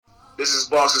This is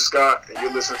Boston Scott, and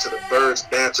you're listening to the Birds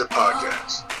Banter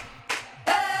Podcast.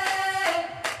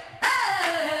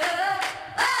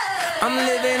 I'm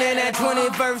living in that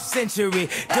 21st century,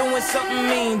 doing something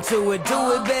mean to it. Do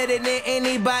it better than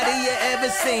anybody you ever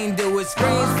seen do it.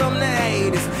 Screams from the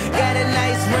haters, got a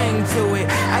nice ring to it.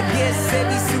 I guess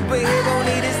every superhero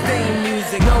need his theme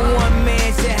music. No one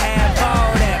man should have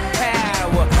all that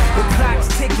power. The clock's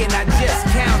ticking, I just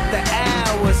count the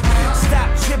hours.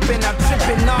 Stop tripping, I'm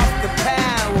tripping off the power.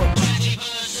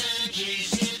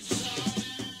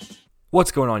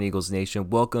 What's going on, Eagles Nation?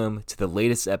 Welcome to the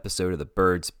latest episode of the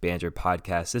Birds Banter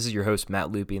Podcast. This is your host,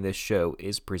 Matt Loopy, and this show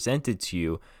is presented to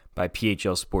you by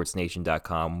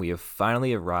PHLSportsNation.com. We have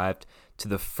finally arrived to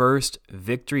the first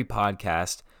victory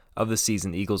podcast of the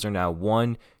season. The Eagles are now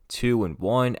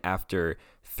 1-2-1 after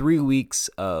 3 weeks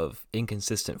of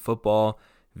inconsistent football.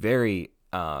 Very,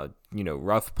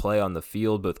 rough play on the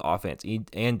field, both offense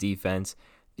and defense.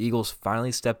 The Eagles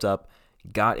finally stepped up,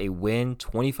 got a win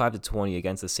 25-20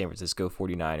 against the San Francisco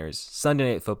 49ers.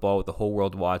 Sunday Night Football with the whole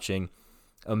world watching.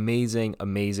 Amazing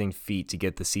feat to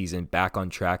get the season back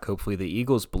on track. Hopefully the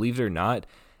Eagles, believe it or not,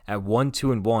 at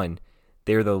 1-2-1,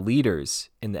 they're the leaders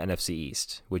in the NFC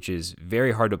East, which is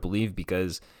very hard to believe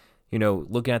because,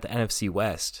 looking at the NFC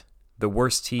West, the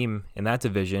worst team in that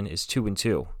division is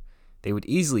 2-2. They would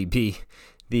easily be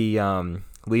the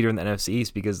leader in the NFC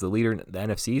East because the leader in the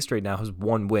NFC East right now has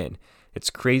one win. It's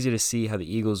crazy to see how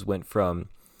the Eagles went from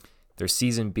their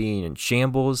season being in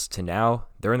shambles to now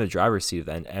they're in the driver's seat of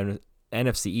the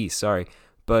NFC East.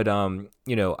 But,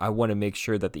 I want to make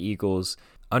sure that the Eagles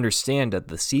understand that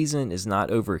the season is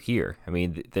not over here. I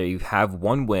mean, they have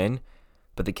one win,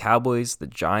 but the Cowboys, the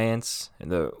Giants, and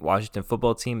the Washington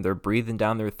football team, they're breathing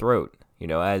down their throat.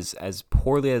 As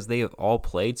poorly as they have all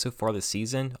played so far this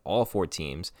season, all four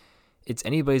teams, it's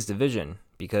anybody's division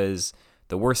because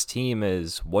the worst team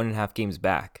is 1.5 games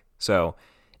back. So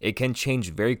it can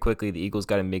change very quickly. The Eagles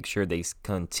got to make sure they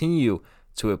continue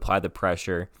to apply the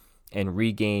pressure and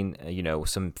regain,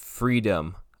 some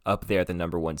freedom up there at the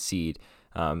number one seed.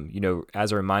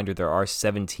 As a reminder, there are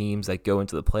 7 teams that go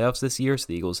into the playoffs this year, so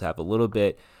the Eagles have a little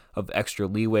bit of extra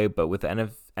leeway. But with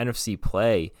the NFC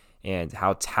play and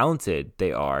how talented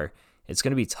they are, it's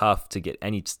going to be tough to get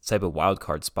any type of wild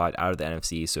card spot out of the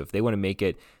NFC East. So if they want to make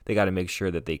it, they got to make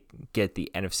sure that they get the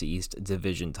NFC East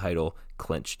division title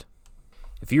clinched.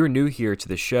 If you are new here to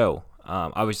the show,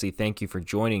 obviously thank you for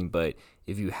joining. But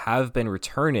if you have been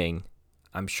returning,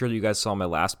 I'm sure you guys saw my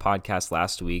last podcast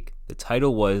last week. The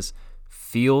title was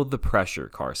Feel the Pressure,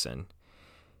 Carson.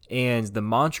 And the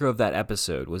mantra of that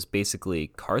episode was basically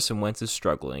Carson Wentz is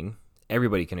struggling.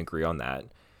 Everybody can agree on that.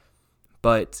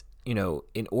 But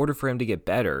in order for him to get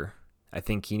better, I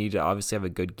think he needed to obviously have a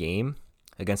good game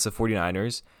against the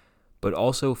 49ers, but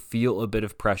also feel a bit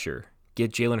of pressure.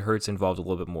 Get Jalen Hurts involved a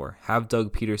little bit more. Have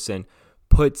Doug Peterson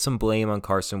put some blame on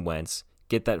Carson Wentz.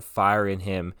 Get that fire in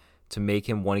him to make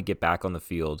him want to get back on the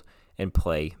field and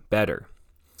play better.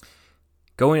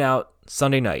 Going out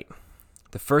Sunday night,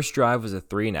 the first drive was a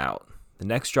 3-and-out. The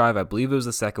next drive, I believe it was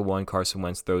the second one, Carson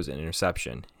Wentz throws an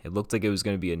interception. It looked like it was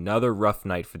going to be another rough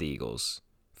night for the Eagles,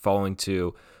 falling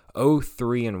to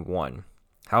 0-3-1.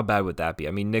 How bad would that be?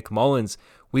 I mean, Nick Mullins,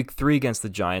 week 3 against the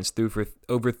Giants, threw for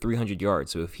over 300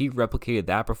 yards. So if he replicated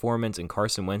that performance and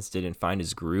Carson Wentz didn't find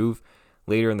his groove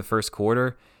later in the first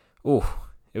quarter,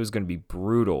 it was going to be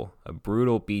brutal, a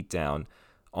brutal beatdown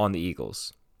on the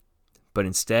Eagles. But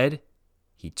instead,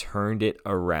 he turned it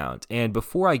around. And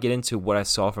before I get into what I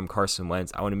saw from Carson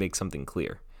Wentz, I want to make something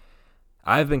clear.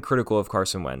 I've been critical of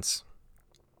Carson Wentz,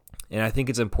 and I think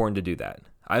it's important to do that.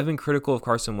 I've been critical of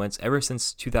Carson Wentz ever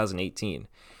since 2018.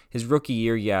 His rookie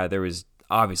year, there was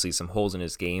obviously some holes in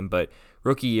his game, but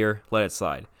rookie year, let it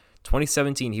slide.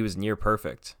 2017, he was near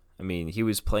perfect. I mean, he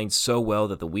was playing so well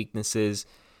that the weaknesses,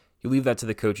 you leave that to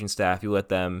the coaching staff, you let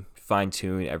them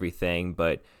fine-tune everything,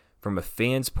 but from a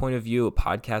fan's point of view, a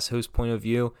podcast host point of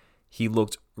view, he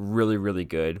looked really, really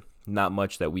good. Not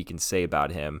much that we can say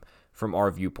about him from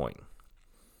our viewpoint.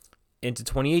 Into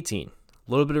 2018, a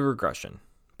little bit of regression,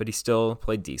 but he still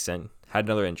played decent, had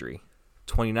another injury.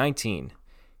 2019,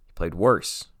 he played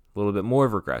worse, a little bit more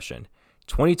of regression.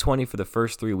 2020, for the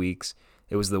first 3 weeks,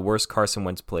 it was the worst Carson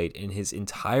Wentz played in his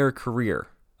entire career.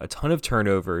 A ton of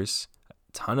turnovers, a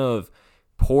ton of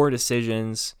poor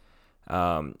decisions,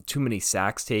 too many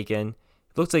sacks taken.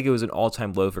 It looked like it was an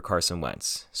all-time low for Carson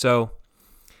Wentz. So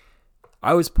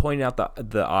I was pointing out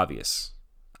the obvious.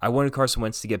 I wanted Carson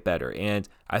Wentz to get better, and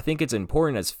I think it's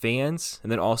important as fans,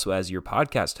 and then also as your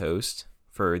podcast host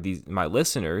for my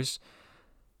listeners,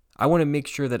 I want to make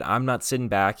sure that I'm not sitting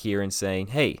back here and saying,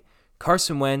 hey,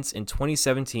 Carson Wentz in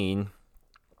 2017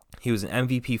 He was an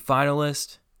MVP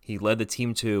finalist. He led the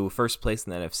team to first place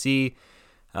in the NFC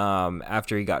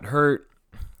after he got hurt.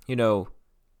 We know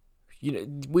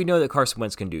that Carson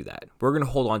Wentz can do that. We're going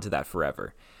to hold on to that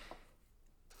forever.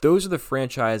 Those are the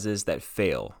franchises that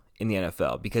fail in the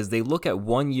NFL because they look at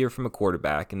 1 year from a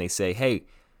quarterback and they say, hey,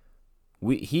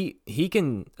 he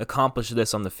can accomplish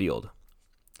this on the field.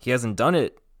 He hasn't done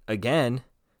it again,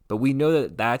 but we know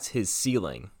that that's his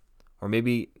ceiling, or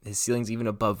maybe his ceiling's even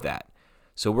above that.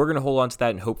 So we're going to hold on to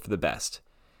that and hope for the best.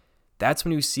 That's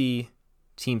when you see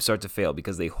teams start to fail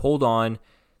because they hold on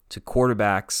to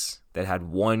quarterbacks that had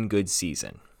one good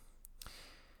season.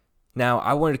 Now,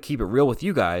 I wanted to keep it real with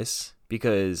you guys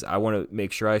because I want to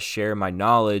make sure I share my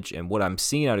knowledge and what I'm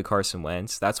seeing out of Carson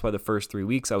Wentz. That's why the first 3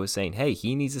 weeks I was saying, hey,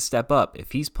 he needs to step up.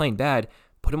 If he's playing bad,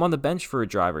 put him on the bench for a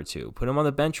drive or two. Put him on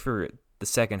the bench for the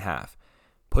second half.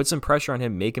 Put some pressure on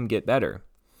him, make him get better.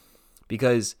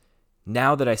 Because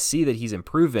now that I see that he's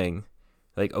improving,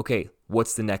 like, okay,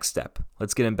 what's the next step?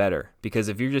 Let's get him better. Because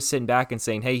if you're just sitting back and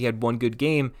saying, hey, he had one good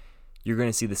game, you're going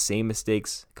to see the same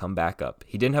mistakes come back up.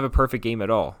 He didn't have a perfect game at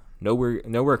all.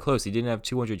 Nowhere close. He didn't have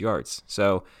 200 yards.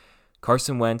 So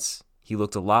Carson Wentz, he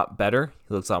looked a lot better.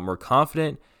 He looks a lot more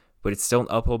confident, but it's still an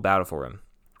uphill battle for him.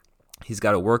 He's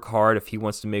got to work hard if he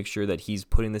wants to make sure that he's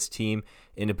putting this team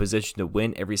in a position to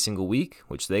win every single week,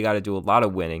 which they got to do a lot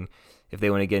of winning if they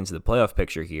want to get into the playoff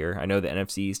picture here. I know the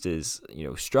NFC East is,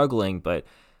 struggling, but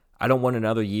I don't want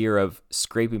another year of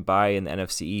scraping by in the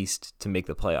NFC East to make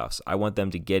the playoffs. I want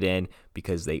them to get in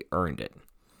because they earned it.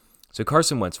 So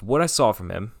Carson Wentz, what I saw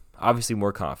from him, obviously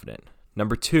more confident.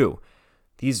 Number 2,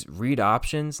 these read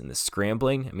options and the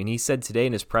scrambling. I mean, he said today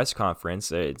in his press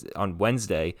conference on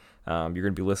Wednesday, you're going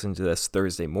to be listening to this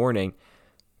Thursday morning,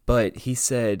 but he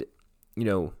said,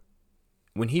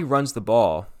 when he runs the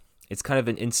ball, it's kind of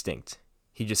an instinct.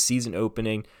 He just sees an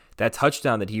opening. That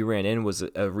touchdown that he ran in was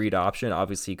a read option.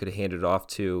 Obviously, he could have handed it off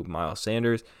to Miles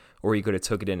Sanders, or he could have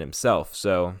took it in himself.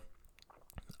 So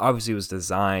obviously, it was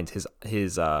designed.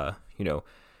 His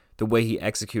the way he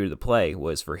executed the play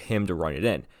was for him to run it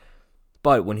in.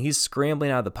 But when he's scrambling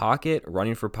out of the pocket,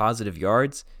 running for positive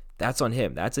yards, that's on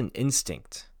him. That's an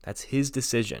instinct. That's his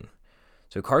decision.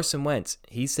 So Carson Wentz,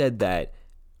 he said that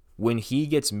when he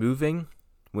gets moving,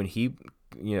 when he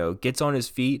gets on his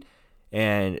feet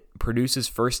and produces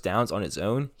first downs on his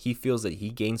own, he feels that he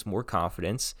gains more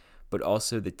confidence, but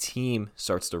also the team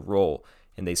starts to roll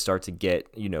and they start to get,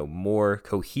 more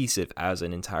cohesive as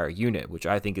an entire unit, which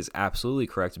I think is absolutely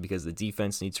correct because the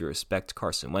defense needs to respect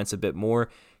Carson Wentz a bit more.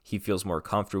 He feels more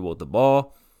comfortable with the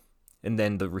ball. And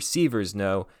then the receivers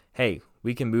know, hey,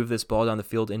 we can move this ball down the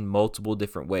field in multiple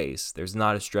different ways. There's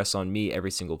not a stress on me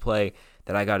every single play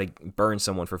that I got to burn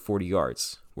someone for 40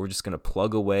 yards. We're just going to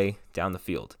plug away down the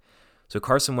field. So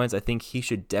Carson Wentz, I think he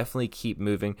should definitely keep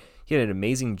moving. He had an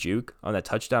amazing juke on that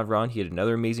touchdown run. He had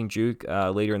another amazing juke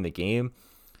later in the game.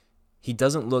 He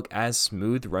doesn't look as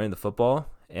smooth running the football,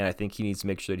 and I think he needs to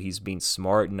make sure that he's being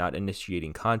smart and not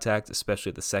initiating contact,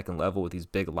 especially at the second level with these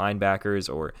big linebackers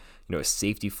or a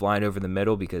safety flying over the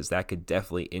middle, because that could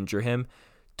definitely injure him.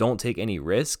 Don't take any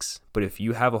risks, but if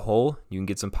you have a hole, you can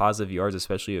get some positive yards,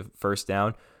 especially a first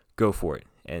down. Go for it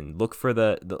and look for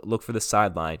the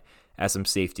sideline as some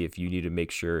safety if you need to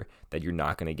make sure that you're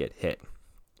not going to get hit.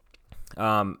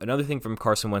 Another thing from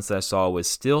Carson Wentz that I saw was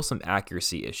still some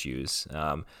accuracy issues.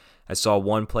 I saw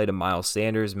one play to Miles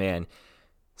Sanders. Man,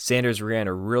 Sanders ran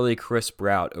a really crisp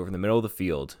route over the middle of the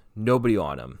field. Nobody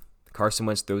on him. Carson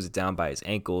Wentz throws it down by his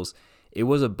ankles. It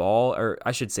was a ball, or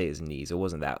I should say his knees. It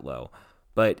wasn't that low.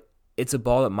 But it's a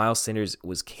ball that Miles Sanders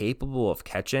was capable of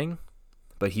catching,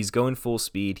 but he's going full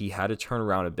speed. He had to turn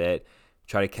around a bit,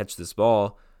 try to catch this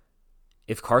ball.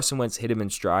 If Carson Wentz hit him in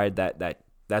stride,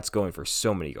 that's going for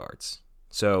so many yards.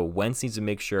 So Wentz needs to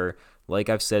make sure, like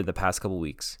I've said the past couple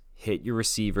weeks, hit your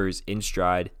receivers in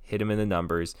stride, hit them in the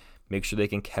numbers, make sure they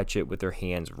can catch it with their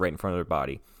hands right in front of their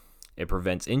body. It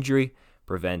prevents injury,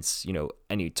 prevents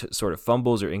any sort of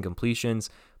fumbles or incompletions,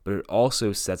 but it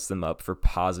also sets them up for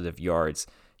positive yards.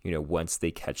 Once they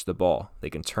catch the ball, they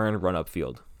can turn and run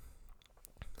upfield.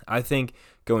 I think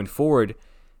going forward,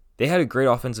 they had a great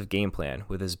offensive game plan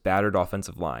with this battered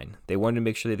offensive line. They wanted to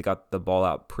make sure they got the ball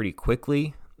out pretty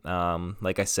quickly.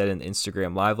 Like I said in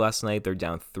Instagram Live last night, they're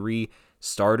down 3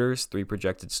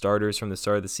 projected starters from the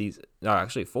start of the season. No,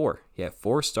 actually 4. Yeah,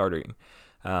 4 starting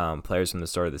players from the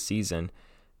start of the season.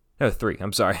 No, 3.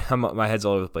 I'm sorry. My head's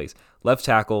all over the place. Left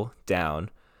tackle, down.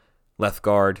 Left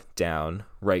guard, down.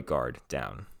 Right guard,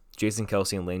 down. Jason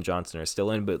Kelce and Lane Johnson are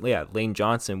still in. But yeah, Lane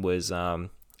Johnson was in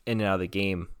and out of the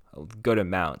game a good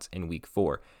amount in week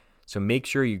 4. So make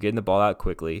sure you're getting the ball out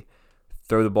quickly.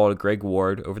 throw the ball to Greg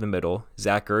Ward over the middle.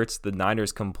 Zach Ertz, the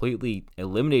Niners completely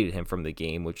eliminated him from the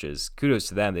game, which is kudos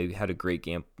to them. They had a great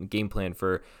game plan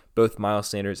for both Miles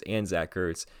Sanders and Zach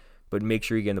Ertz. But make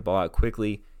sure you get the ball out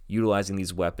quickly, utilizing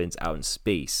these weapons out in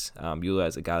space.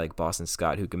 Utilize a guy like Boston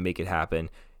Scott who can make it happen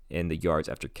in the yards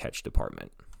after catch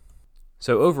department.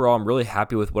 So overall, I'm really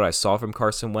happy with what I saw from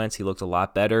Carson Wentz. He looked a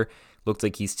lot better. Looked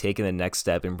like he's taken the next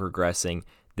step in progressing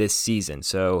this season.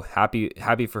 So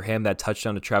happy for him. That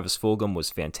touchdown to Travis Fulgham was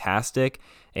fantastic.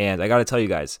 And I got to tell you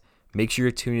guys, make sure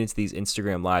you're tuning into these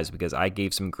Instagram lives because I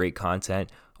gave some great content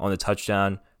on the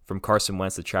touchdown from Carson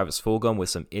Wentz to Travis Fulgham with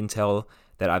some intel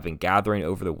that I've been gathering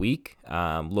over the week.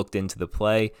 Looked into the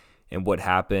play and what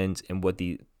happened and what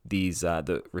the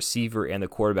receiver and the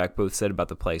quarterback both said about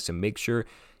the play. So make sure,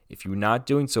 if you're not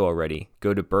doing so already,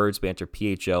 go to Birds Banter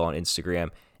PHL on Instagram.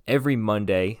 Every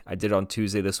Monday, I did it on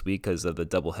Tuesday this week because of the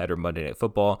doubleheader Monday Night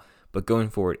Football, but going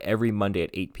forward, every Monday at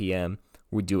 8 p.m.,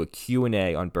 we do a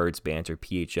Q&A on Birds Banter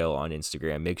PHL on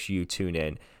Instagram. Make sure you tune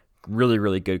in. Really,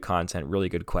 really good content, really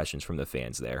good questions from the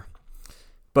fans there.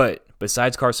 But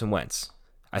besides Carson Wentz,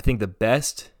 I think the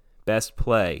best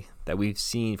play that we've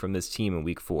seen from this team in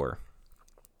Week 4,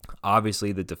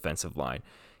 obviously the defensive line.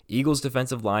 Eagles'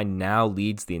 defensive line now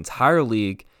leads the entire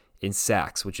league in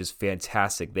sacks, which is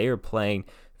fantastic. They are playing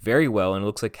very well, and it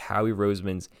looks like Howie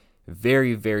Roseman's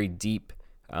very, very deep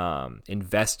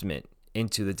investment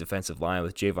into the defensive line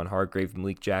with Javon Hargrave,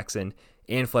 Malik Jackson,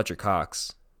 and Fletcher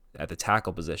Cox at the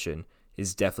tackle position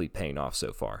is definitely paying off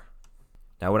so far.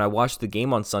 Now, when I watched the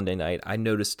game on Sunday night, I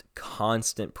noticed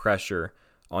constant pressure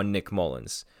on Nick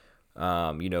Mullins.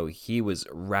 He was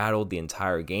rattled the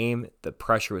entire game. The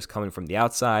pressure was coming from the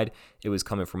outside. It was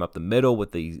coming from up the middle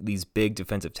with these big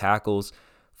defensive tackles.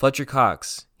 Fletcher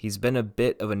Cox, he's been a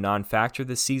bit of a non-factor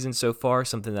this season so far,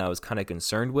 something that I was kind of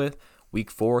concerned with. Week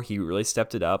 4, he really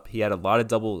stepped it up. He had a lot of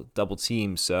double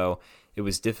teams, so it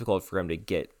was difficult for him to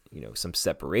get some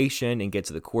separation and get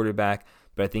to the quarterback.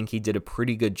 But I think he did a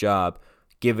pretty good job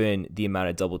given the amount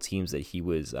of double teams that he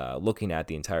was looking at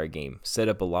the entire game. Set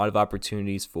up a lot of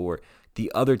opportunities for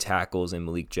the other tackles in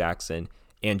Malik Jackson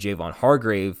and Javon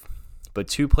Hargrave. But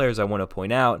two players I want to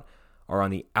point out are on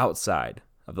the outside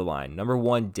of the line. Number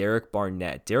 1, Derek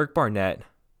Barnett. Derek Barnett,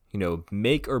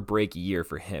 make or break year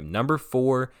for him.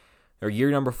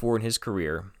 Year number 4 in his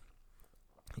career.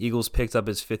 Eagles picked up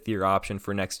his 5th-year option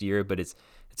for next year, but it's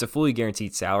a fully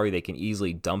guaranteed salary. They can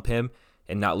easily dump him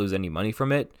and not lose any money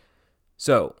from it.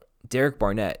 So, Derek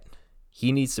Barnett,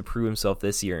 he needs to prove himself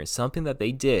this year, and something that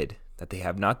they did, that they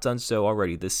have not done so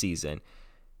already this season,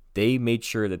 they made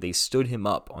sure that they stood him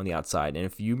up on the outside. And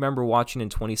if you remember watching in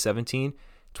 2017,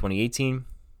 2018,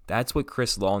 that's what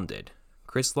Chris Long did.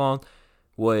 Chris Long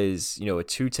was, a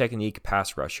 2-technique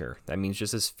pass rusher. That means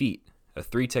just his feet. A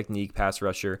 3-technique pass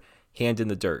rusher, hand in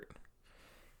the dirt.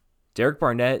 Derek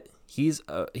Barnett, he's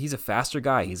a faster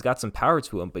guy. He's got some power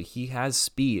to him, but he has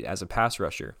speed as a pass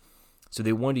rusher. So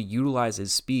they wanted to utilize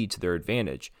his speed to their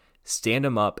advantage, stand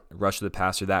him up, rush the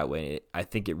passer that way. I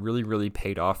think it really, really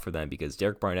paid off for them because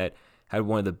Derek Barnett had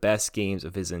one of the best games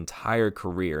of his entire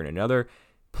career. And another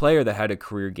player that had a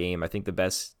career game, I think the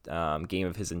best game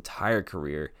of his entire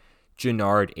career,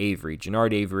 Genard Avery.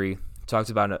 Genard Avery, talked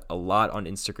about it a lot on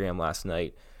Instagram last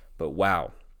night, but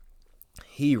wow,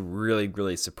 he really,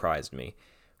 really surprised me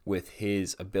with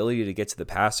his ability to get to the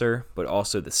passer, but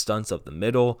also the stunts up the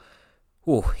middle.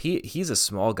 Oh, he's a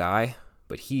small guy,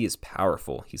 but he is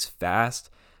powerful. He's fast.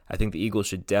 I think the Eagles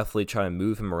should definitely try to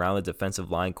move him around the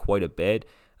defensive line quite a bit.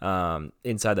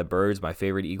 Inside the Birds, my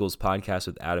favorite Eagles podcast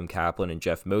with Adam Kaplan and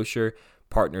Jeff Mosher,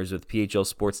 partners with PHL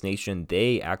Sports Nation,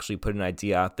 they actually put an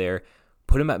idea out there.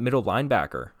 Put him at middle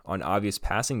linebacker on obvious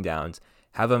passing downs.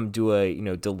 Have him do a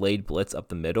delayed blitz up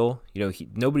the middle.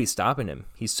 Nobody's stopping him.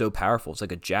 He's so powerful. It's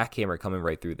like a jackhammer coming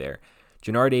right through there.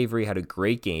 Genard Avery had a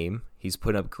great game. He's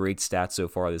put up great stats so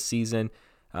far this season,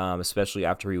 especially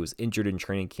after he was injured in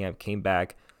training camp. Came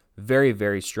back very,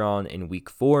 very strong in Week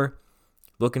 4.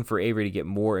 Looking for Avery to get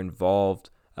more involved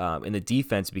in the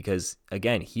defense because,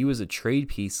 again, he was a trade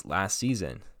piece last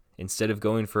season. Instead of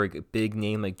going for a big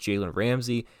name like Jalen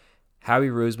Ramsey, Howie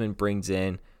Roseman brings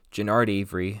in Genard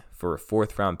Avery for a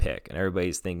 4th-round pick. And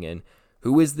everybody's thinking,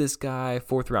 who is this guy?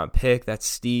 4th-round pick? That's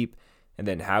steep. And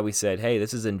then Howie said, hey,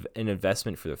 this is an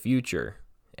investment for the future.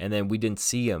 And then we didn't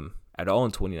see him at all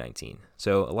in 2019.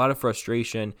 So a lot of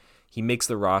frustration. He makes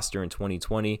the roster in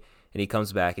 2020, and he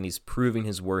comes back, and he's proving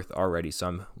his worth already. So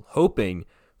I'm hoping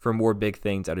for more big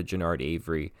things out of Genard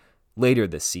Avery later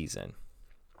this season.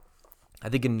 I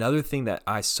think another thing that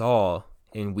I saw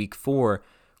in Week 4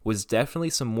 was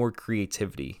definitely some more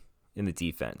creativity in the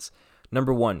defense.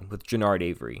 Number 1, with Genard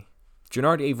Avery.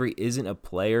 Genard Avery isn't a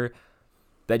player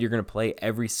that you're going to play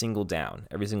every single down,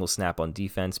 every single snap on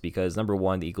defense, because number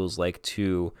one, the Eagles like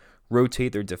to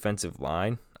rotate their defensive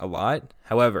line a lot.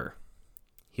 However,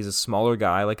 he's a smaller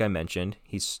guy, like I mentioned.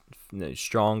 He's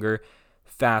stronger,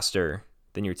 faster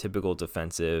than your typical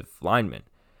defensive lineman.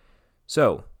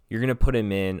 So you're going to put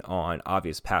him in on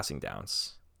obvious passing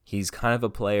downs. He's kind of a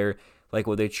player like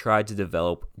what they tried to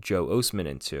develop Joe Osman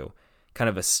into, kind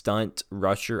of a stunt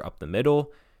rusher up the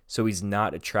middle. So he's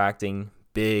not attracting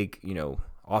big,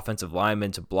 offensive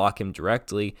linemen to block him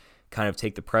directly, kind of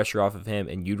take the pressure off of him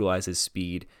and utilize his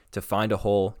speed to find a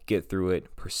hole, get through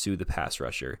it, pursue the pass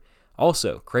rusher.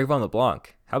 Also, Cre'Von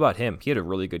LeBlanc, how about him? He had a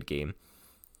really good game,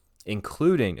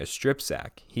 including a strip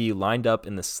sack. He lined up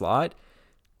in the slot.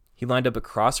 He lined up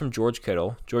across from George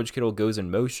Kittle. George Kittle goes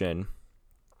in motion.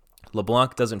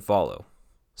 LeBlanc doesn't follow.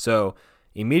 So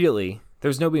immediately,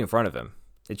 there's nobody in front of him.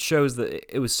 It shows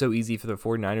that it was so easy for the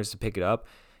 49ers to pick it up.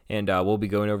 And we'll be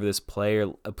going over this play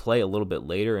a little bit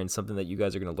later, and something that you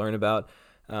guys are going to learn about.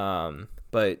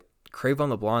 But Cre'Von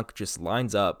LeBlanc just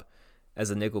lines up as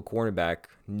a nickel cornerback.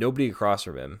 Nobody across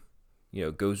from him,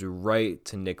 goes right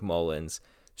to Nick Mullins.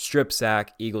 Strip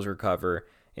sack, Eagles recover,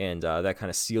 and that kind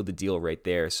of sealed the deal right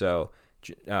there. So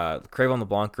Cre'Von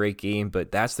LeBlanc, great game,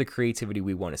 but that's the creativity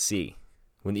we want to see.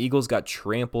 When the Eagles got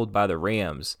trampled by the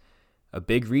Rams, a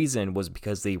big reason was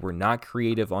because they were not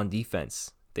creative on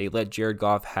defense. They let Jared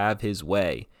Goff have his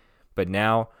way, but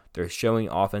now they're showing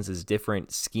offenses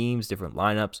different schemes, different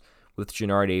lineups with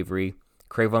Jannard Avery,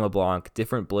 Cre'Von LeBlanc,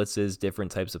 different blitzes, different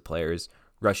types of players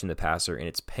rushing the passer, and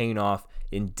it's paying off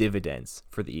in dividends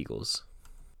for the Eagles.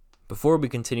 Before we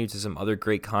continue to some other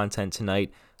great content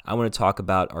tonight, I want to talk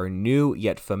about our new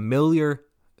yet familiar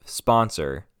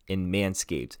sponsor in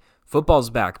Manscaped. Football's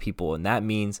back, people, and that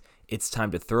means it's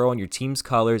time to throw on your team's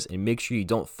colors and make sure you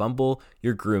don't fumble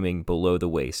your grooming below the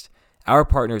waist. Our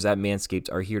partners at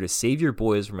Manscaped are here to save your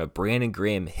boys from a Brandon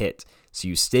Graham hit, so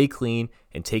you stay clean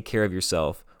and take care of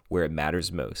yourself where it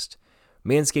matters most.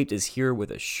 Manscaped is here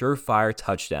with a surefire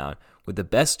touchdown with the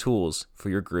best tools for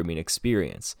your grooming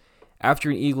experience. After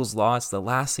an Eagles loss, the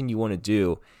last thing you want to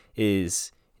do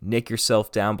is nick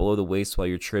yourself down below the waist while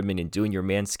you're trimming and doing your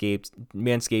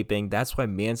manscaping. That's why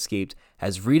Manscaped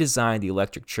has redesigned the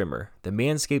electric trimmer. The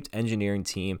Manscaped engineering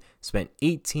team spent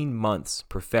 18 months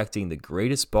perfecting the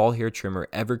greatest ball hair trimmer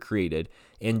ever created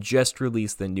and just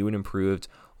released the new and improved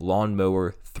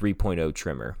Lawnmower 3.0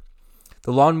 trimmer.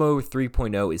 The Lawnmower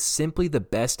 3.0 is simply the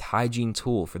best hygiene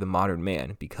tool for the modern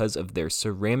man. Because of their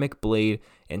ceramic blade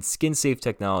and skin-safe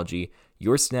technology,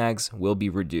 your snags will be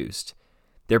reduced.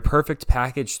 Their Perfect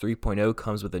Package 3.0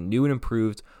 comes with a new and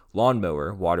improved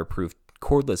lawnmower, waterproof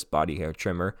cordless body hair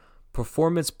trimmer,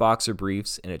 performance boxer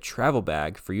briefs, and a travel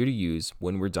bag for you to use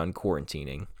when we're done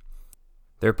quarantining.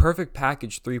 Their Perfect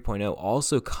Package 3.0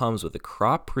 also comes with a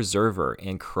Crop Preserver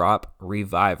and Crop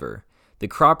Reviver. The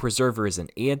Crop Preserver is an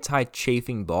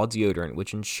anti-chafing ball deodorant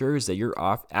which ensures that your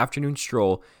afternoon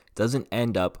stroll doesn't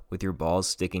end up with your balls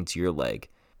sticking to your leg.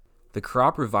 The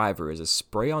Crop Reviver is a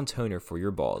spray-on toner for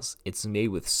your balls. It's made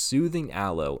with soothing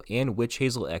aloe and witch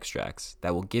hazel extracts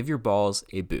that will give your balls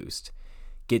a boost.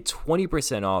 Get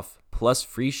 20% off plus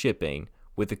free shipping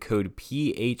with the code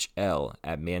PHL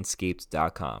at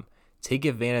manscaped.com. Take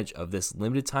advantage of this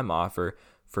limited time offer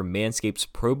for Manscaped's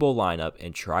Pro Bowl lineup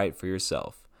and try it for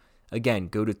yourself. Again,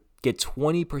 go to get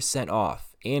 20%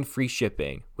 off and free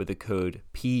shipping with the code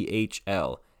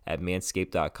PHL at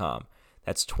manscaped.com.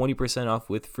 That's 20% off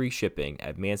with free shipping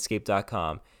at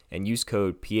manscaped.com and use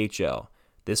code PHL.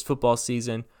 This football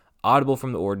season, audible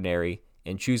from the ordinary,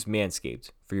 and choose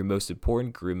Manscaped for your most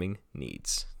important grooming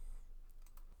needs.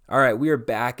 All right, we are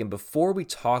back, and before we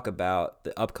talk about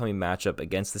the upcoming matchup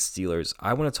against the Steelers,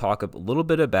 I want to talk a little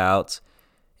bit about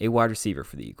a wide receiver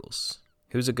for the Eagles.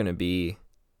 Who's it going to be?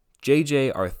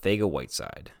 J.J.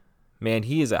 Arcega-Whiteside. Man,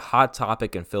 he is a hot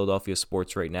topic in Philadelphia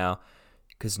sports right now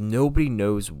because nobody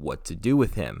knows what to do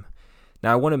with him.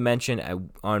 Now, I want to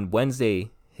mention on Wednesday,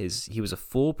 he was a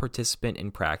full participant in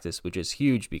practice, which is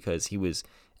huge because he was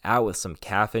out with some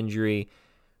calf injury.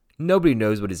 Nobody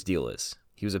knows what his deal is.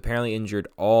 He was apparently injured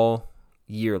all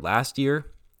year last year,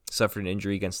 suffered an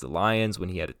injury against the Lions when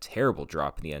he had a terrible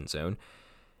drop in the end zone.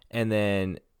 And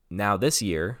then now this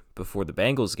year, before the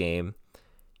Bengals game,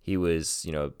 he was,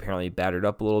 apparently battered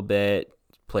up a little bit,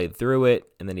 played through it,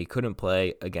 and then he couldn't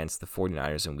play against the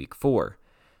 49ers in Week 4.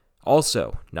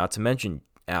 Also, not to mention,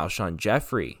 Alshon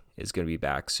Jeffrey is going to be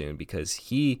back soon because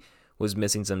he was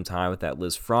missing some time with that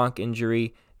Liz Frank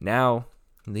injury. Now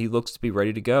he looks to be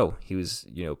ready to go. He was,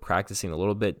 practicing a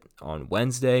little bit on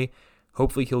Wednesday.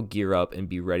 Hopefully he'll gear up and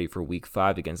be ready for Week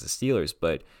 5 against the Steelers.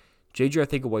 But J.J.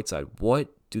 Arcega-Whiteside, what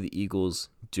do the Eagles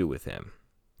do with him?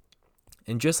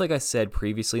 And just like I said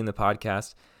previously in the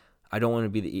podcast, I don't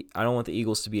want the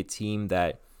Eagles to be a team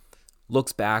that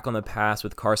looks back on the past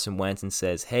with Carson Wentz and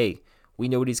says, hey, we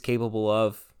know what he's capable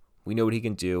of. We know what he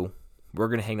can do. We're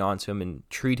going to hang on to him and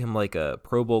treat him like a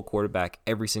Pro Bowl quarterback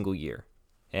every single year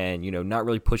and, not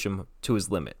really push him to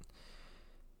his limit.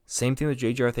 Same thing with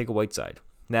J.J. Arcega-Whiteside.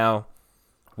 Now,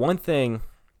 one thing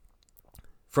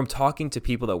from talking to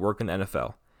people that work in the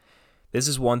NFL, this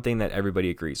is one thing that everybody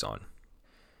agrees on.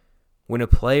 When a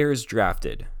player is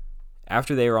drafted,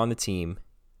 after they are on the team,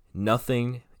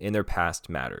 nothing in their past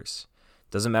matters.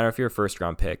 Doesn't matter if you're a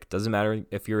first-round pick. Doesn't matter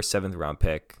if you're a seventh-round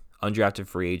pick, undrafted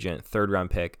free agent, third-round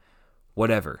pick,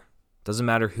 whatever. Doesn't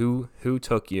matter who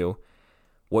took you.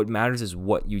 What matters is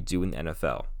what you do in the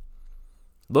NFL.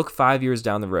 Look 5 years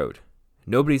down the road.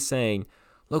 Nobody's saying,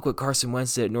 look what Carson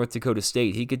Wentz did at North Dakota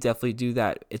State. He could definitely do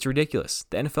that. It's ridiculous.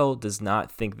 The NFL does not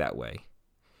think that way.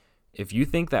 If you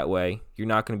think that way, you're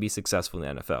not going to be successful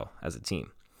in the NFL as a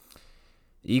team.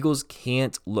 The Eagles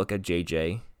can't look at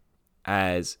JJ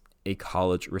as a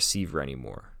college receiver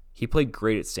anymore. He played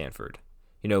great at Stanford.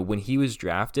 When he was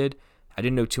drafted, I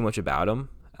didn't know too much about him.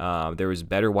 There was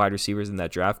better wide receivers in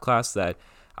that draft class that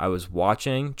I was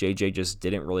watching. JJ just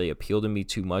didn't really appeal to me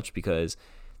too much because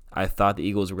I thought the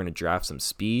Eagles were going to draft some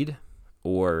speed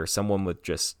or someone with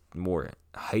just more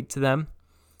height to them.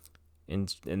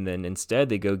 And then instead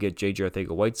they go get J.J.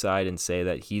 Arcega-Whiteside and say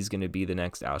that he's going to be the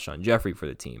next Alshon Jeffrey for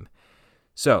the team.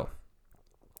 So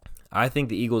I think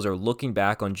the Eagles are looking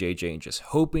back on J.J. and just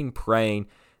hoping, praying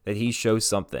that he shows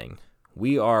something.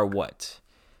 We are,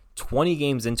 20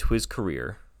 games into his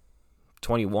career,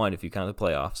 21 if you count the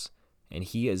playoffs, and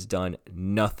he has done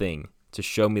nothing to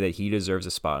show me that he deserves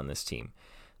a spot on this team.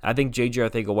 I think J.J.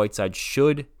 Arcega-Whiteside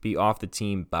should be off the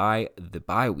team by the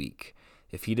bye week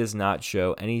if he does not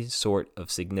show any sort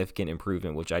of significant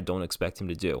improvement, which I don't expect him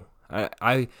to do.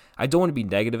 I don't want to be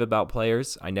negative about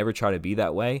players. I never try to be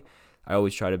that way. I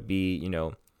always try to be,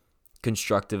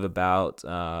 constructive about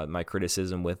my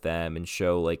criticism with them and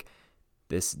show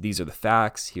these are the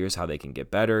facts. Here's how they can get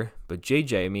better. But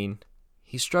JJ,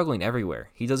 he's struggling everywhere.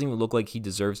 He doesn't even look like he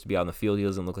deserves to be out on the field. He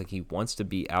doesn't look like he wants to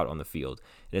be out on the field.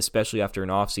 And especially after an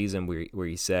offseason where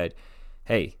he said,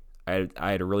 hey, I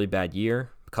had a really bad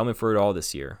year. Coming for it all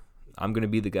this year. I'm going to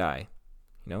be the guy.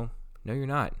 No, you're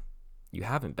not. You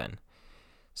haven't been.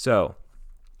 So,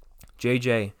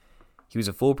 JJ, he was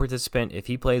a full participant. If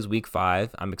he plays week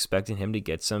 5, I'm expecting him to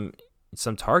get some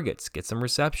targets, get some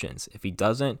receptions. If he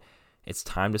doesn't, it's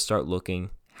time to start looking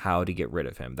how to get rid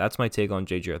of him. That's my take on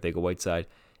J.J. Arcega-Whiteside.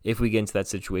 If we get into that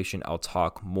situation, I'll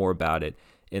talk more about it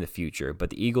in the future.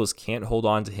 But the Eagles can't hold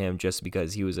on to him just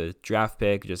because he was a draft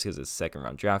pick, just because he's a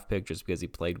second-round draft pick, just because he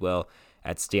played well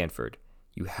at Stanford.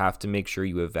 You have to make sure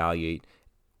you evaluate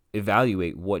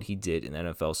what he did in the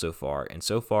NFL so far. And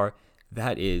so far,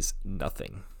 that is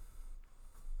nothing.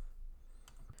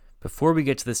 Before we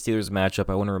get to the Steelers matchup,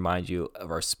 I want to remind you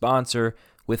of our sponsor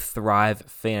with Thrive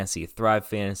Fantasy. Thrive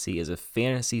Fantasy is a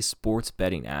fantasy sports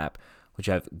betting app which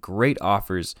have great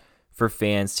offers for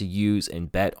fans to use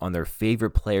and bet on their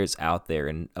favorite players out there.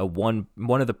 And one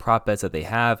of the prop bets that they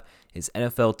have is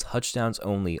NFL touchdowns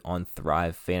only on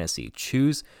Thrive Fantasy.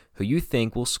 Choose who you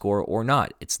think will score or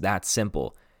not. It's that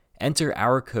simple. Enter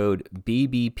our code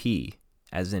BBP,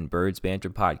 as in Birds Banter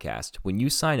Podcast, when you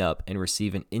sign up and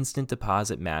receive an instant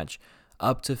deposit match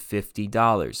up to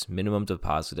 $50. Minimum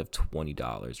deposit of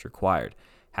 $20 required.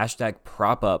 Hashtag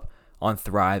prop up on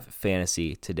Thrive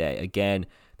Fantasy today. Again,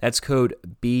 that's code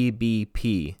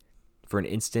BBP for an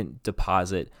instant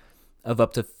deposit of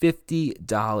up to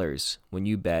 $50 when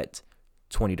you bet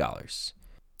 $20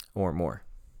 or more.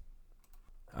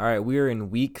 All right, we are in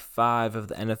week 5 of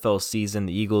the NFL season.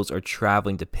 The Eagles are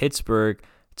traveling to Pittsburgh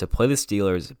to play the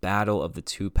Steelers, battle of the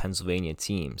two Pennsylvania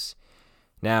teams.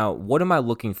 Now, what am I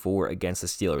looking for against the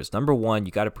Steelers? Number one,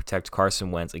 you got to protect Carson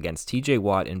Wentz against TJ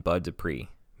Watt and Bud Dupree.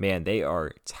 Man, they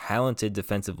are talented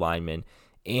defensive linemen.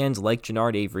 And like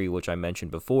Genard Avery, which I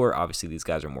mentioned before, obviously these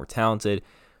guys are more talented,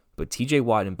 but TJ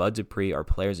Watt and Bud Dupree are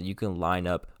players that you can line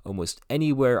up almost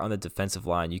anywhere on the defensive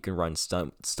line. You can run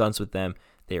stunts with them.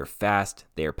 They are fast,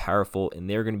 they are powerful, and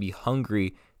they're going to be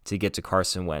hungry to get to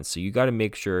Carson Wentz. So you got to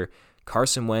make sure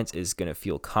Carson Wentz is going to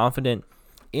feel confident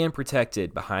and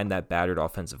protected behind that battered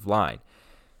offensive line,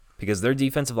 because their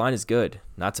defensive line is good.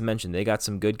 Not to mention, they got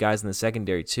some good guys in the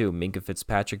secondary too, Minkah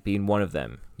Fitzpatrick being one of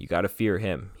them. You got to fear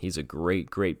him. He's a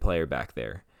great player back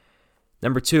there.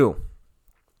 Number 2,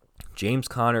 James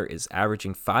Conner is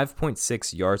averaging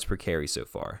 5.6 yards per carry so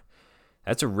far.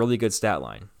 That's a really good stat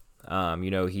line.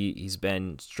 He's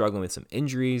been struggling with some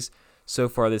injuries so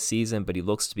far this season, but he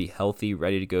looks to be healthy,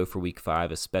 ready to go for week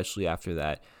 5, especially after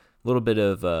that little bit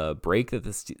of a break that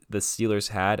the Steelers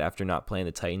had after not playing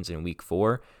the Titans in Week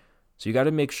 4. So you got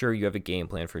to make sure you have a game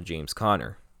plan for James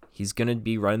Conner. He's going to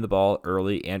be running the ball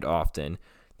early and often.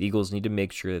 The Eagles need to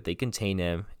make sure that they contain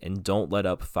him and don't let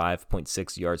up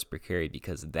 5.6 yards per carry,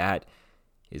 because that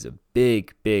is a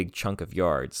big, big chunk of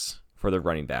yards for the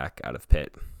running back out of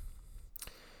Pitt.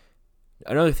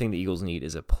 Another thing the Eagles need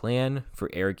is a plan for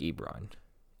Eric Ebron.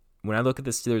 When I look at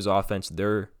the Steelers offense,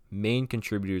 their main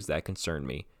contributors that concern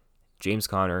me: James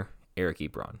Conner, Eric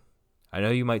Ebron. I know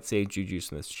you might say Juju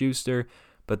Smith-Schuster,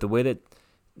 but the way that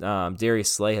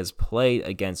Darius Slay has played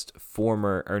against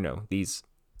these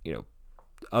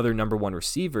other number one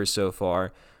receivers so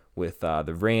far with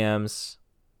the Rams,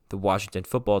 the Washington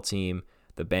football team,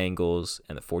 the Bengals,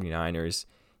 and the 49ers,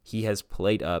 he has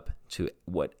played up to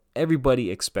what everybody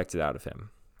expected out of him.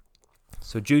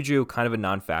 So Juju, kind of a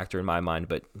non-factor in my mind,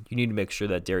 but you need to make sure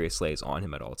that Darius Slay is on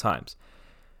him at all times.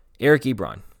 Eric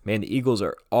Ebron, man, the Eagles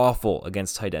are awful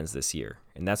against tight ends this year,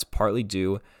 and that's partly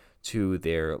due to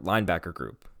their linebacker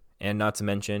group. And not to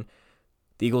mention,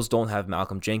 the Eagles don't have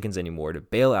Malcolm Jenkins anymore to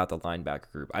bail out the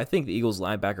linebacker group. I think the Eagles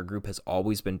linebacker group has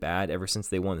always been bad ever since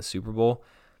they won the Super Bowl.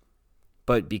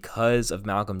 But because of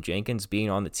Malcolm Jenkins being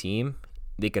on the team,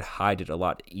 they could hide it a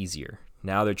lot easier.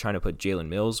 Now they're trying to put Jalen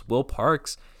Mills. Will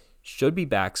Parks should be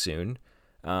back soon.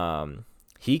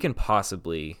 He can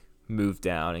possibly move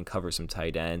down and cover some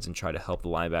tight ends and try to help the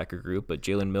linebacker group. But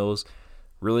Jalen Mills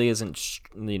really isn't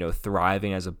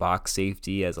thriving as a box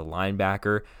safety, as a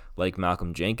linebacker like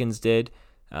Malcolm Jenkins did.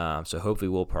 So hopefully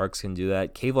Will Parks can do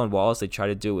that. Kayvon Wallace, they try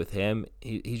to do it with him.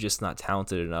 He's just not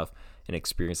talented enough and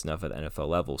experienced enough at the NFL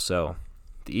level. So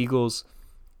the Eagles,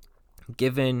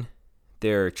 given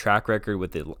their track record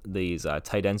with these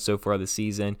tight ends so far this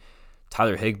season,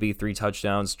 Tyler Higbee, 3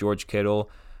 touchdowns, George Kittle,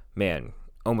 man,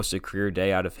 almost a career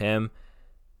day out of him.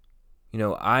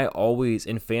 I always,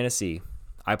 in fantasy,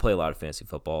 I play a lot of fantasy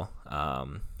football.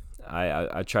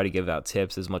 I try to give out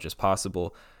tips as much as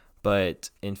possible. But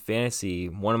in fantasy,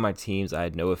 one of my teams, I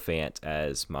had Noah Fant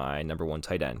as my number 1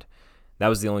 tight end. That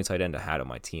was the only tight end I had on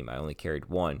my team. I only carried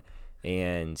 1.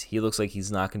 And he looks like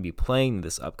he's not going to be playing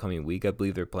this upcoming week. I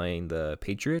believe they're playing the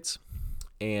Patriots.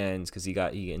 And because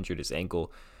he injured his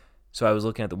ankle. So I was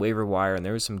looking at the waiver wire, and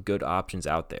there were some good options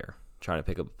out there trying to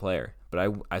pick up a player.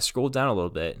 But I scrolled down a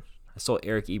little bit. I saw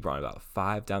Eric Ebron about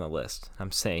 5 down the list,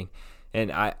 I'm saying.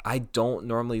 And I don't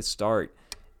normally start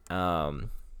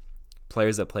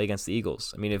players that play against the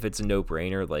Eagles. I mean, if it's a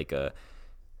no-brainer like a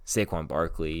Saquon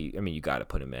Barkley, I mean, you got to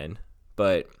put him in.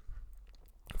 But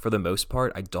for the most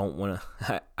part, I don't want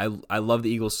to I love the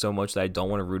Eagles so much that I don't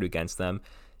want to root against them,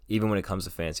 even when it comes to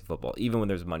fantasy football, even when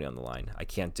there's money on the line. I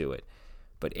can't do it.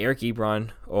 But Eric Ebron,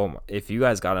 if you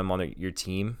guys got him on your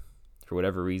team for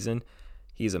whatever reason,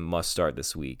 he's a must-start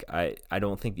this week. I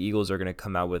don't think the Eagles are going to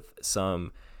come out with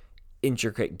some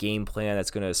intricate game plan that's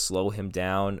going to slow him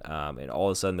down, and all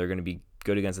of a sudden they're going to be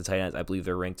good against the tight ends. I believe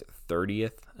they're ranked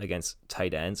 30th against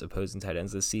opposing tight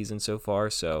ends this season so far.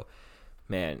 So,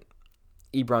 man,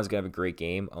 Ebron's going to have a great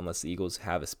game unless the Eagles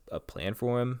have a plan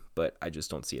for him, but I just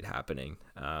don't see it happening.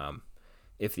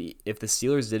 If the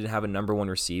Steelers didn't have a number 1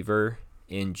 receiver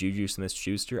in Juju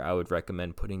Smith-Schuster, I would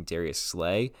recommend putting Darius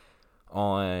Slay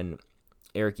on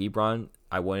Eric Ebron.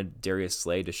 I wanted Darius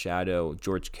Slay to shadow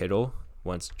George Kittle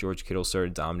once George Kittle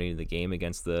started dominating the game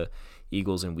against the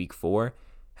Eagles in Week 4.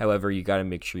 However, you got to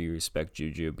make sure you respect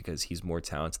Juju because he's more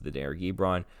talented than Eric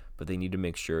Ebron, but they need to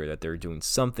make sure that they're doing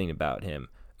something about him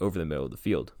over the middle of the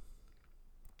field.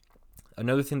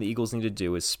 Another thing the Eagles need to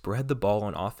do is spread the ball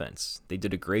on offense. They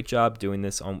did a great job doing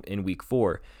this in Week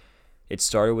 4. It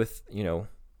started with,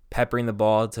 peppering the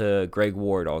ball to Greg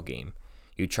Ward all game.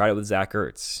 You tried it with Zach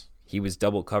Ertz. He was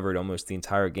double covered almost the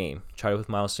entire game. Tried it with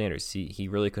Miles Sanders. He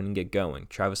really couldn't get going.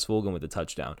 Travis Fulgham with a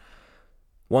touchdown.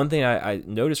 One thing I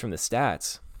noticed from the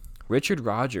stats, Richard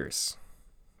Rodgers,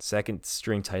 second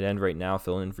string tight end right now,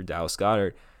 filling in for Dallas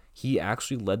Goedert, he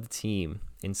actually led the team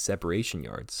in separation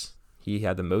yards. He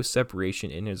had the most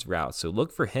separation in his route. So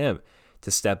look for him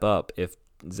to step up if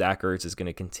Zach Ertz is going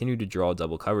to continue to draw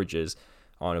double coverages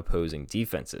on opposing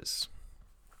defenses.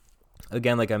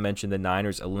 Again, like I mentioned, the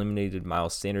Niners eliminated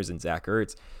Miles Sanders and Zach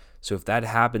Ertz. So if that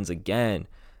happens again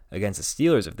against the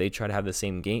Steelers, if they try to have the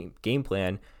same game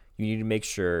plan, you need to make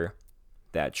sure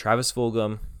that Travis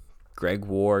Fulgham, Greg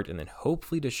Ward, and then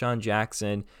hopefully Deshaun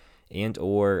Jackson and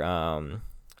or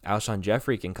Alshon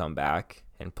Jeffrey can come back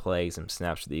and play some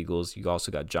snaps for the Eagles. You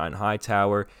also got John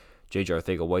Hightower. J.J.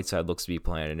 Arcega-Whiteside looks to be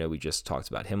playing. I know we just talked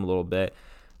about him a little bit.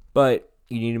 But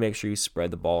you need to make sure you spread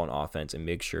the ball on offense and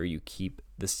make sure you keep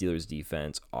the Steelers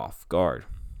defense off guard.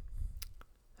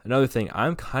 Another thing,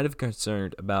 I'm kind of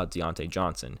concerned about Diontae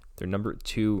Johnson, their number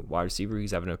 2 wide receiver.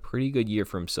 He's having a pretty good year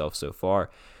for himself so far.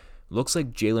 Looks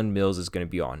like Jalen Mills is going to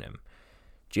be on him.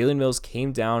 Jalen Mills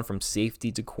came down from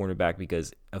safety to cornerback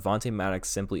because Avonte Maddox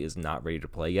simply is not ready to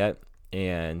play yet.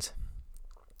 And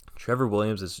Trevor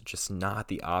Williams is just not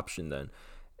the option then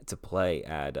to play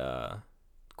at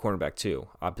cornerback 2,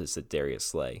 opposite Darius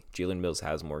Slay. Jalen Mills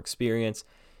has more experience.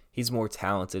 He's more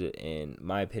talented, in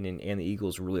my opinion, and the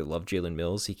Eagles really love Jalen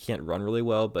Mills. He can't run really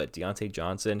well, but Diontae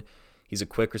Johnson, he's a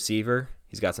quick receiver.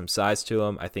 He's got some size to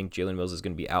him. I think Jalen Mills is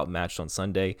going to be outmatched on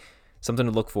Sunday. Something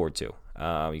to look forward to.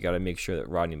 You got to make sure that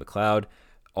Rodney McLeod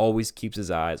always keeps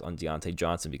his eyes on Diontae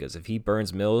Johnson, because if he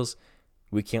burns Mills,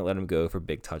 we can't let him go for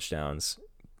big touchdowns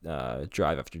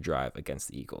drive after drive against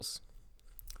the Eagles.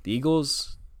 The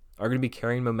Eagles are going to be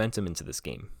carrying momentum into this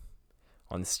game.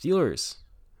 On the Steelers,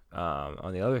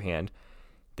 on the other hand,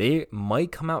 they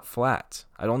might come out flat.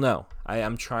 I don't know.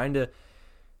 I'm trying to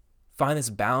find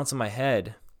this balance in my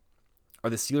head. Are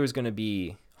the Steelers going to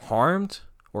be harmed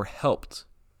or helped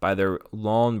by their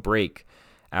long break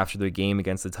after their game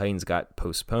against the Titans got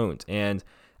postponed? And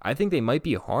I think they might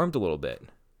be harmed a little bit.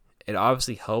 It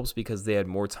obviously helps because they had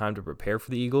more time to prepare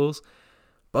for the Eagles,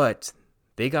 but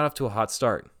they got off to a hot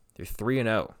start. They're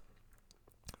 3-0.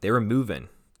 They were moving.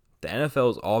 The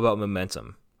NFL is all about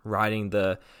momentum, riding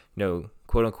the,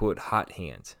 quote-unquote hot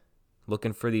hand,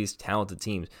 looking for these talented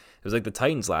teams. It was like the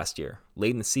Titans last year,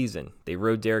 late in the season. They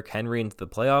rode Derrick Henry into the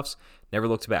playoffs, never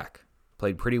looked back.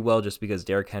 Played pretty well just because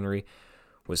Derrick Henry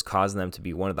was causing them to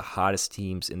be one of the hottest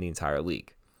teams in the entire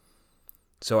league.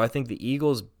 So I think the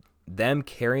Eagles, them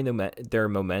carrying their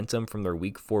momentum from their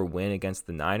Week 4 win against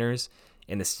the Niners,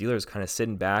 and the Steelers kind of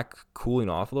sitting back, cooling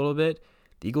off a little bit,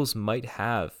 the Eagles might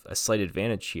have a slight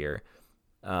advantage here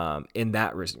in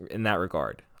that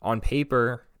regard. On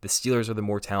paper, the Steelers are the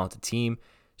more talented team,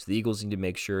 so the Eagles need to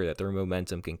make sure that their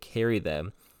momentum can carry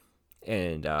them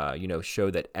and show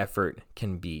that effort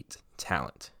can beat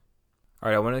talent. All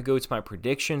right, I want to go to my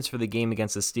predictions for the game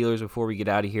against the Steelers before we get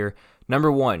out of here.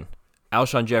 Number 1,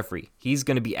 Alshon Jeffrey. He's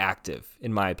going to be active,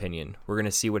 in my opinion. We're going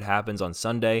to see what happens on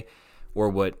Sunday or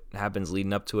what happens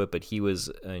leading up to it, but he was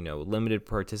a limited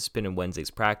participant in Wednesday's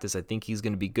practice. I think he's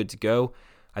going to be good to go.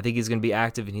 I think he's going to be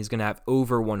active, and he's going to have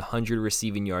over 100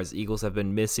 receiving yards. The Eagles have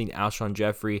been missing Alshon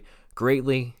Jeffrey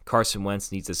greatly. Carson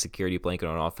Wentz needs a security blanket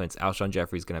on offense. Alshon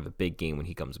Jeffrey is going to have a big game when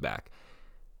he comes back.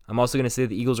 I'm also going to say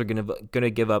the Eagles are going to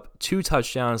give up 2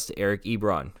 touchdowns to Eric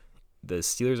Ebron. The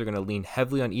Steelers are going to lean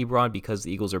heavily on Ebron because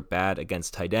the Eagles are bad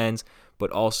against tight ends,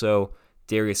 but also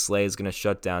Darius Slay is going to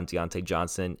shut down Diontae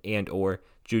Johnson and or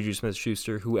Juju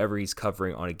Smith-Schuster, whoever he's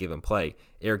covering on a given play.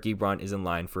 Eric Ebron is in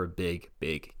line for a big,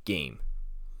 big game.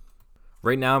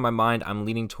 Right now in my mind, I'm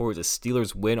leaning towards a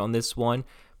Steelers win on this one,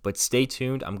 but stay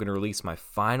tuned. I'm going to release my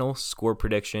final score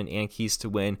prediction and keys to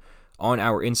win on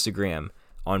our Instagram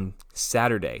on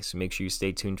Saturday, so make sure you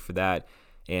stay tuned for that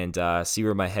and see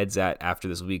where my head's at after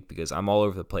this week, because I'm all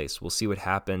over the place. We'll see what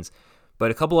happens,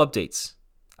 but a couple updates.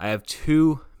 I have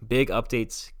 2 big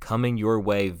updates coming your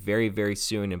way very, very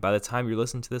soon, and by the time you're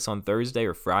listening to this on Thursday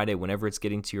or Friday, whenever it's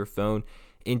getting to your phone,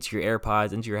 into your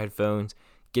AirPods, into your headphones,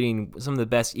 getting some of the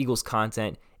best Eagles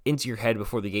content into your head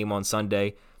before the game on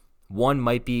Sunday, one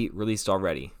might be released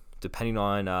already. Depending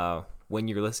on when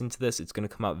you're listening to this, it's going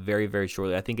to come out very, very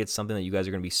shortly. I think it's something that you guys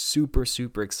are going to be super,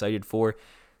 super excited for.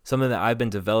 Something that I've been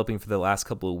developing for the last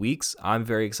couple of weeks. I'm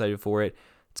very excited for it.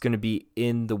 It's going to be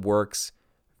in the works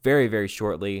very, very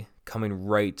shortly, coming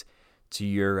right to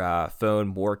your phone.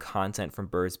 More content from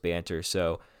Birds Banter.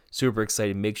 So super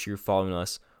excited. Make sure you're following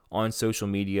us on social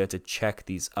media to check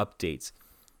these updates.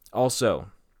 Also,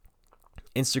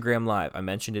 Instagram Live. I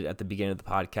mentioned it at the beginning of the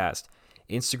podcast.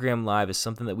 Instagram Live is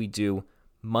something that we do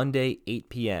Monday, 8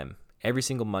 p.m. every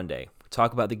single Monday. We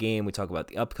talk about the game. We talk about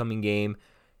the upcoming game.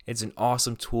 It's an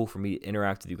awesome tool for me to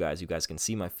interact with you guys. You guys can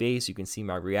see my face. You can see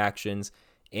my reactions.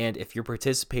 And if you're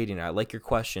participating, I like your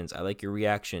questions. I like your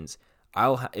reactions.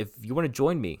 If you want to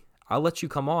join me, I'll let you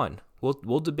come on.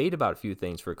 We'll debate about a few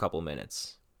things for a couple of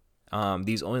minutes.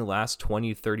 These only last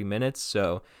 20 to 30 minutes,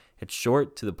 so it's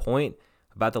short, to the point,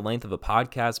 about the length of a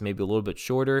podcast, maybe a little bit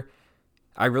shorter.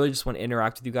 I really just want to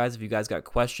interact with you guys. If you guys got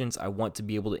questions, I want to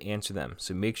be able to answer them.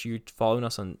 So make sure you're following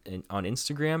us on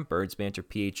Instagram, Birds Banter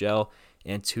PHL,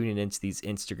 and tuning into these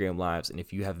Instagram Lives. And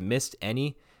if you have missed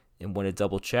any and want to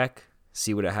double check,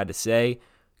 see what I had to say,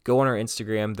 go on our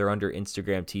Instagram. They're under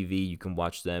Instagram TV. You can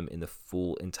watch them in the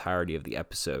full entirety of the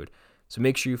episode. So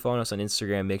make sure you're following us on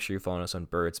Instagram. Make sure you're following us on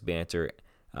Birds Banter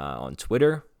on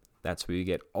Twitter. That's where you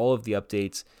get all of the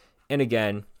updates. And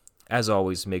again, as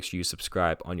always, make sure you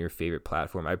subscribe on your favorite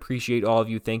platform. I appreciate all of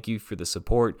you. Thank you for the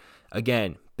support.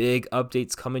 Again, big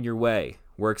updates coming your way.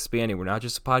 We're expanding. We're not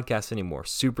just a podcast anymore.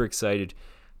 Super excited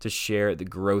to share the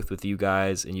growth with you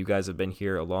guys, and you guys have been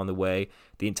here along the way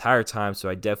the entire time, so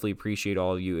I definitely appreciate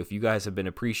all of you. If you guys have been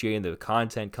appreciating the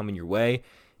content coming your way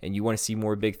and you want to see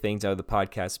more big things out of the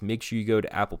podcast, make sure you go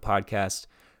to Apple Podcasts,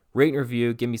 rate and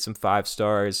review, give me some 5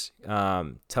 stars,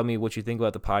 tell me what you think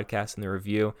about the podcast and the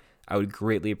review. I would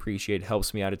greatly appreciate it.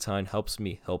 Helps me out a ton, helps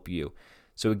me help you.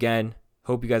 So again,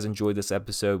 hope you guys enjoyed this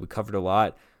episode. We covered a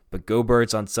lot, but go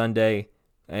Birds on Sunday.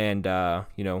 And,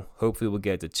 hopefully we'll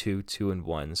get to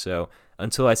 2-1. So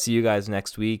until I see you guys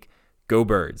next week, go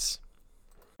Birds.